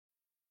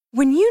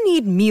When you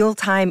need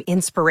mealtime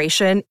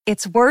inspiration,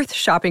 it's worth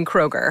shopping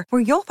Kroger,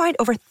 where you'll find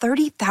over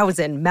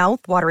 30,000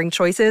 mouth-watering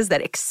choices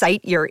that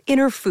excite your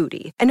inner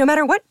foodie. And no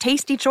matter what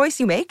tasty choice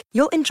you make,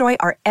 you'll enjoy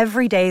our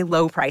everyday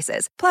low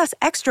prices, plus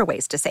extra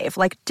ways to save,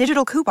 like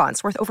digital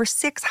coupons worth over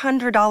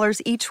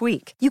 $600 each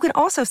week. You can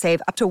also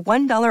save up to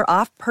 $1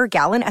 off per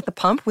gallon at the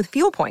pump with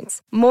fuel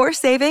points. More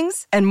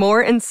savings and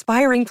more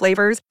inspiring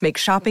flavors make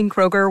shopping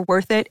Kroger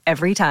worth it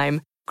every time.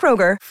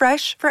 Kroger,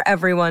 fresh for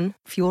everyone.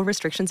 Fuel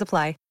restrictions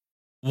apply.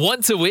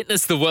 Want to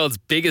witness the world's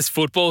biggest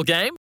football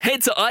game?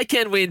 Head to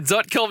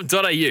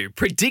iCanWin.com.au,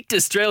 predict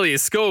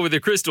Australia's score with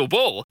a crystal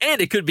ball, and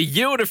it could be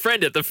you and a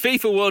friend at the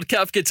FIFA World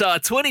Cup Qatar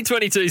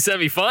 2022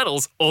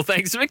 semi-finals, all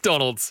thanks to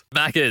McDonald's.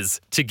 Maccas,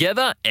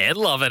 together and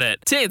loving it.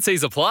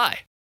 TNCs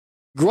apply.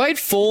 Great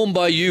form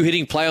by you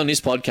hitting play on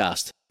this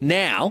podcast.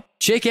 Now,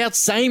 check out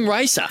Same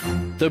Racer,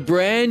 the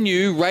brand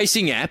new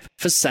racing app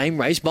for same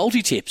race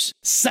multi-tips.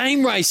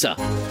 Same Racer.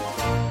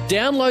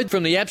 Download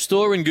from the App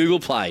Store and Google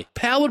Play.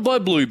 Powered by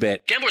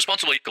Bluebet. Gamble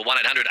responsibly. Call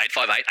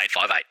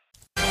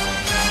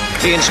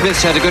 1-800-858-858. Ian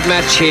Smith's had a good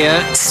match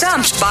here.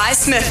 Stumped by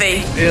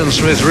Smithy. Ian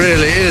Smith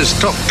really is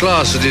top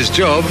class at his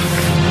job.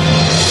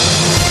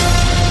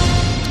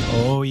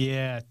 Oh,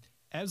 yeah.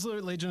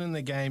 Absolute legend in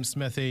the game,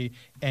 Smithy.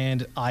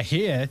 And I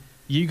hear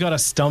you got a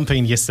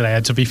stumping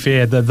yesterday, to be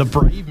fair. The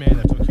brave man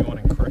that took you on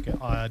in cricket.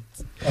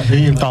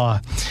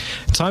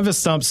 Time for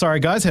stump. Sorry,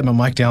 guys, had my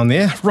mic down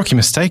there. Rookie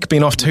mistake.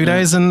 Been off 2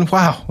 days, and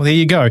wow, well, there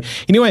you go.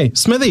 Anyway,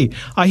 Smithy,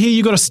 I hear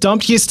you got a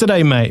stumped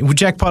yesterday, mate. We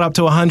jackpot up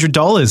to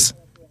 $100.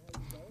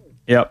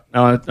 Yep,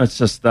 no, it's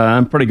just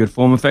in pretty good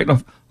form. In fact,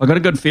 I've got a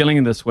good feeling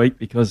in this week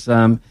because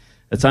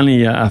it's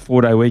only a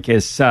 4-day week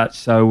as such,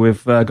 so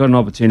we've got an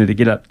opportunity to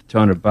get up to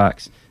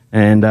 $200,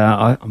 and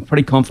I'm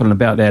pretty confident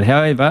about that.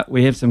 However,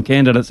 we have some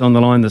candidates on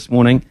the line this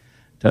morning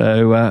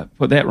to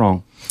put that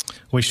wrong.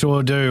 We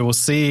sure do. We'll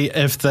see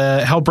if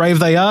how brave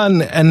they are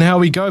and how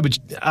we go. But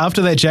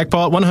after that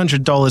jackpot,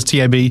 $100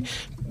 TAB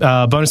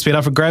bonus bet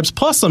up for grabs,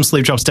 plus some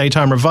Sleep Drops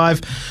Daytime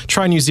Revive.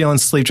 Try New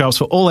Zealand's Sleep Drops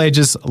for all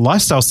ages,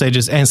 lifestyle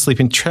stages, and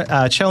sleeping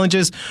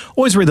challenges.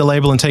 Always read the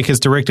label and take as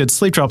directed.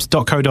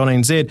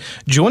 Sleepdrops.co.nz.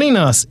 Joining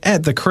us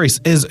at the crease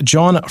is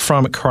John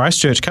from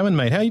Christchurch. Come in,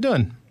 mate. How you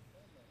doing?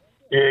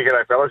 Yeah,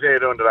 g'day, fellas. How you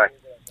doing today?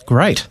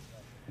 Great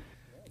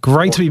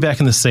to be back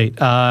in the seat.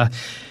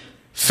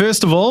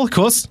 First of all, of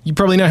course, you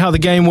probably know how the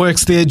game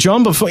works there,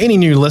 John, but for any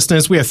new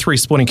listeners, we have 3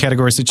 sporting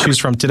categories to choose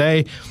from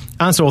today.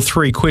 Answer all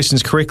 3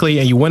 questions correctly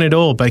and you win it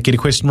all, but get a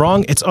question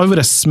wrong, it's over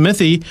to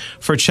Smithy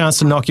for a chance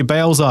to knock your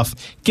bails off.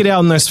 Get out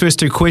on those first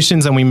 2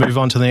 questions and we move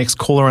on to the next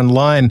caller in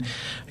line.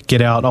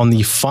 Get out on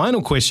the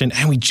final question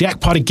and we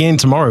jackpot again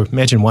tomorrow.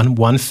 Imagine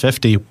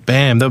 150.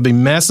 Bam, that would be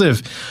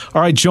massive.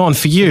 All right, John,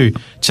 for you,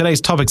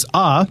 today's topics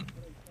are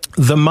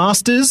the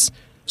Masters,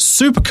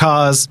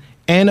 supercars,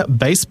 and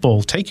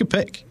baseball. Take your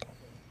pick.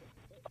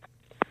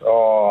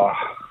 Oh,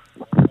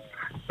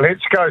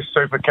 let's go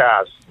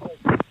supercars.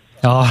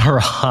 All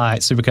right,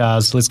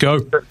 supercars. Let's go.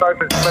 The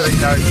Sofa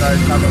Smithy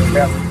knows nothing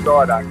about the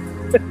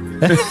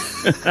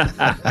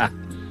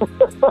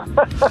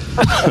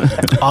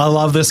Friday. I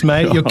love this,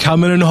 mate. You're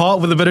coming in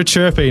hot with a bit of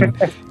chirping.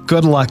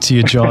 Good luck to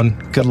you, John.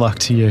 Good luck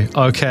to you.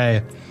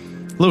 Okay.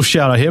 Little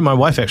shout out here. My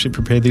wife actually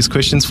prepared these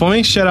questions for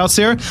me. Shout out,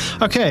 Sarah.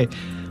 Okay.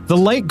 The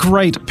late,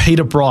 great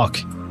Peter Brock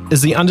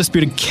is the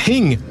undisputed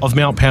king of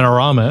Mount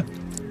Panorama.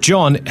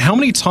 John, how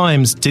many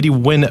times did he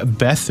win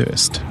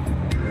Bathurst?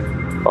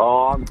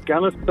 Oh, I'm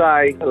going to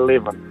say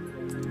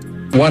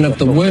 11. One of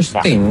the worst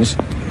things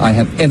I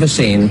have ever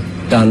seen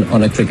done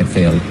on a cricket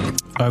field.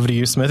 Over to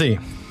you, Smithy.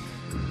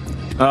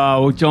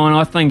 Oh, well, John,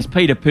 I think it's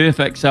Peter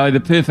Perfect, so the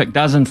perfect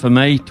dozen for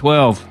me,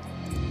 12.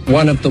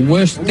 One of the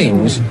worst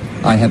things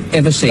I have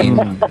ever seen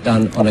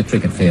done on a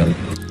cricket field.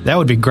 That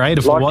would be great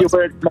if it was.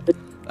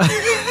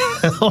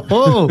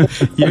 Oh,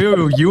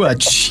 you are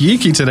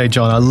cheeky today,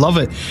 John. I love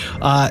it.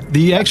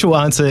 The actual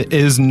answer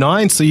is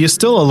 9, so you're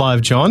still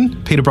alive, John.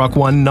 Peter Brock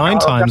won 9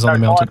 times on the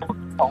mountain.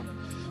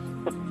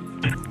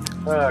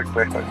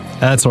 Exactly.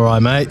 That's all right,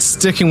 mate.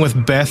 Sticking with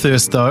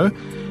Bathurst, though.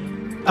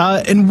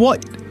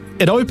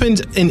 It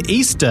opened in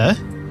Easter,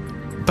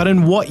 but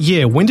in what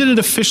year? When did it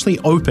officially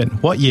open?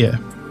 What year?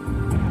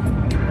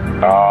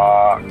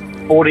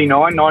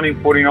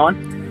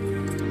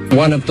 1949.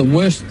 One of the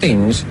worst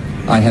things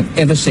I have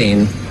ever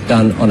seen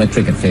done on a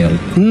cricket field.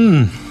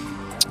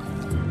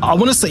 I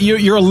want to say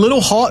you're a little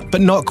hot,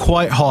 but not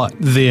quite hot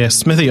there.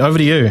 Smithy, over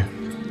to you.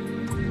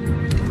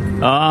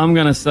 I'm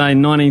going to say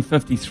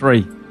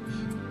 1953.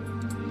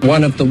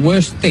 One of the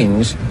worst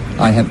things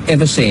I have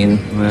ever seen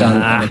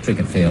done on a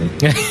cricket field.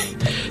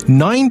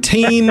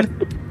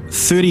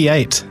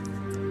 1938.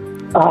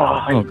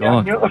 Oh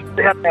God.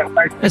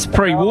 That's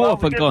pre-war,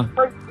 for God.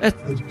 That's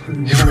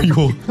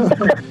pre-war.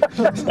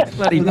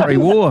 Bloody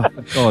pre-war,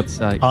 for God's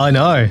sake. I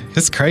know.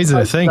 It's crazy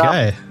to think,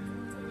 eh?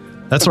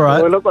 That's all right.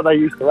 Well, look what they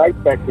used to race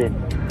back then.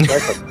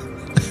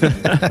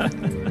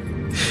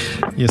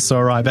 You're so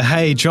right. But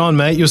hey, John,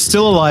 mate, you're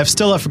still alive,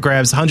 still up for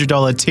grabs.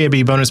 $100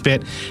 TAB bonus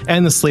bet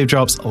and the Sleep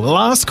Drops.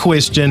 Last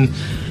question.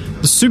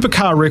 The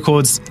Supercar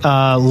Records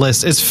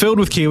list is filled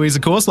with Kiwis,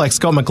 of course, like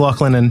Scott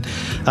McLaughlin and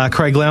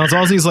Craig Lowndes,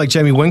 Aussies like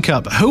Jamie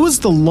Whincup. Who was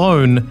the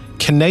lone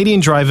Canadian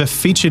driver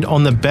featured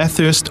on the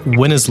Bathurst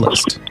winners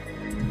list?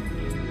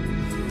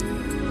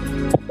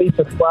 De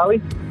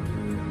Pasquale.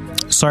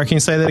 Sorry, can you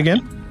say that again?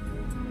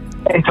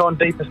 Anton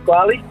De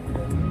Pasquale.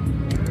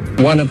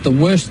 One of the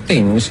worst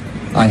things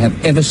I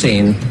have ever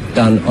seen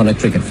done on a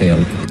cricket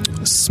field.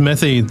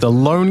 Smithy, the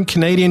lone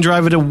Canadian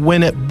driver to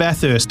win at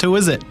Bathurst. Who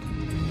is it?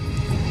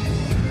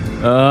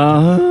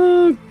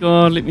 Oh,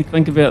 God, let me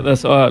think about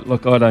this.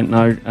 Look, I don't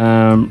know,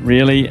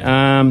 really.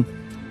 I've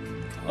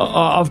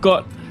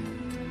got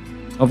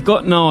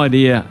no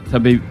idea, to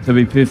be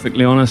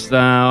perfectly honest.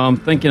 I'm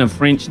thinking of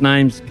French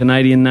names,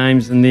 Canadian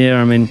names in there.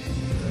 I mean,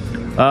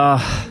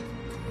 I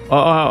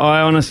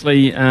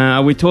honestly,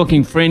 are we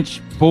talking French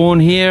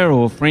born here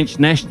or French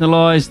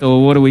nationalised,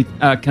 or what are we,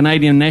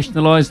 Canadian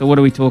nationalised, or what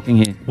are we talking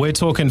here? We're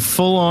talking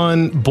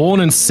full-on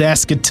born in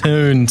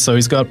Saskatoon, so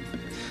he's got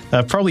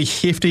a probably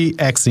hefty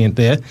accent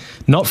there.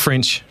 Not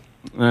French.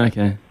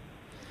 Okay.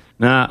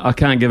 No, I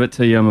can't give it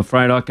to you, I'm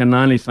afraid. I can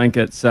only think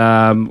it's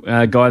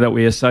a guy that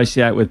we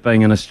associate with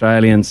being an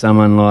Australian,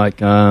 someone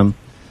like, I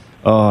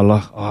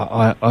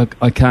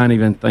can't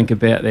even think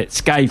about that.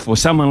 Scaife or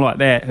someone like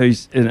that,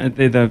 who's,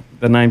 they're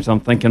the names I'm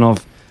thinking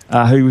of,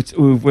 who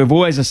we've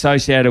always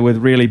associated with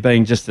really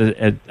being just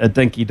a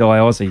dinky-die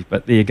Aussie,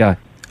 but there you go.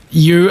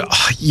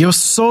 You're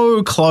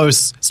so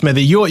close,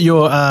 Smithy. Your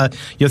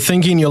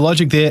thinking, your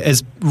logic there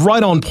is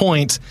right on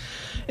point.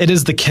 It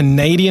is the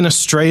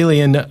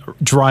Canadian-Australian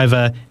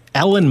driver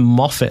Alan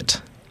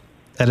Moffat.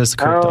 That is the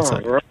correct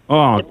answer. Right.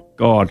 Oh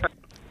God!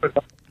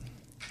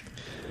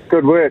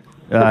 Good work.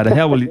 To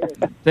hell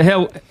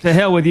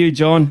with you,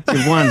 John.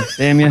 You've won.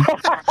 Damn you!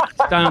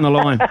 Stay on the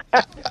line.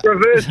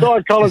 Reverse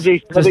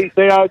psychology. Just pick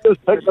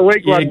the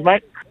weak one,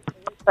 mate.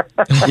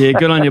 Yeah,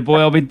 good on you, boy.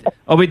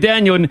 I'll be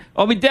down your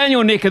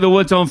neck of the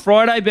woods on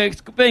Friday.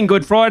 But being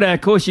Good Friday, of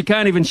course, you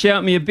can't even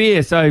shout me a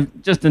beer. So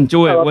just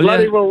enjoy it,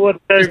 will you? Will do,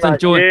 just mate.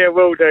 enjoy it. Yeah,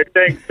 will do.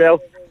 Thanks,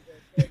 Bill.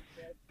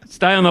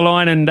 Stay on the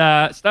line,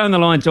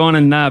 John,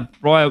 and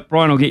Brian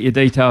will get your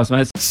details,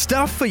 mate.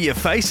 Stuff for your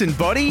face and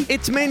body?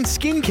 It's men's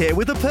skincare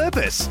with a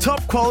purpose.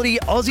 Top quality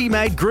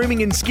Aussie-made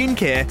grooming and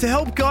skincare to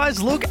help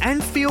guys look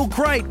and feel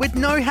great with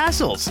no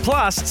hassles.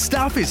 Plus,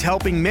 Stuff is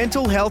helping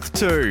mental health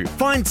too.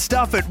 Find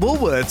Stuff at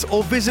Woolworths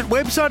or visit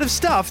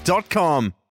websiteofstuff.com.